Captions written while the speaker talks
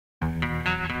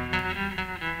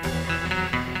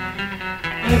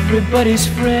everybody's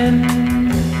friend.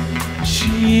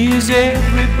 She is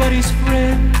everybody's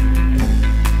friend,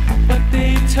 but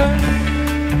they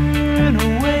turn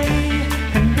away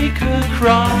and make her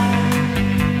cry.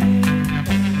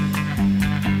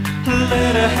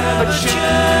 Let her have a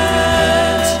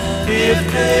chance. If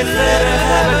they let her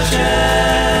have a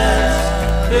chance,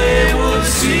 they will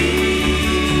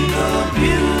see the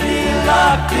beauty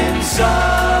locked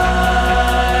inside.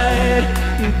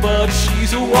 But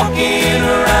she's walking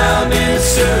around in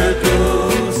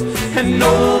circles, and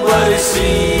nobody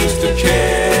seems to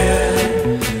care.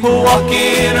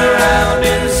 Walking around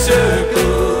in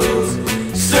circles,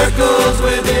 circles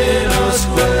within a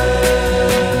square.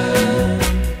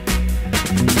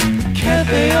 Can't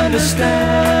they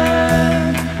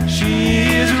understand? She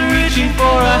is reaching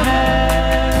for a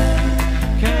hand.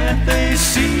 Can't they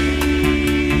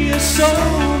see a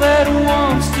soul that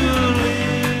wants to live?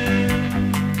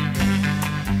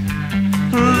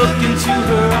 Look into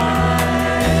her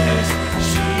eyes.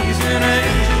 She's an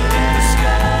angel in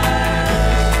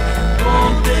disguise.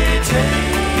 Won't they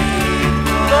take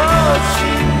the love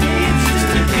she needs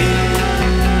to give?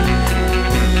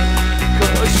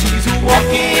 'Cause she's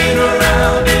walking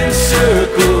around in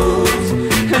circles,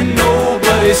 and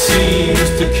nobody seems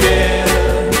to care.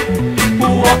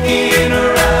 Walking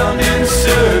around in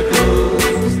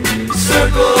circles,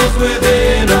 circles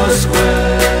within a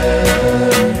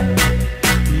square.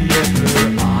 Yet her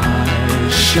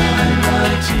eyes shine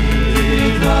like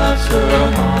teardrops, her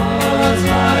heart's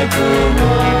like a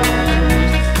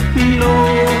rose.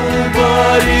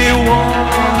 Nobody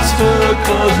wants her,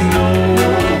 'cause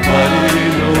nobody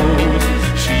knows.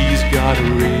 She's got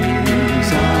rings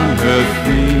on her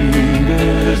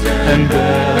fingers and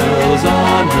bells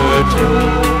on her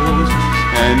toes,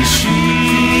 and she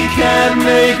can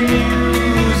make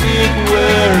music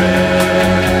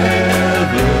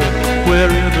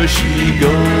wherever she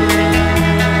goes.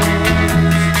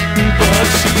 But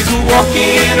she's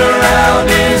walking around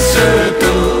in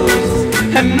circles,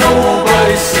 and no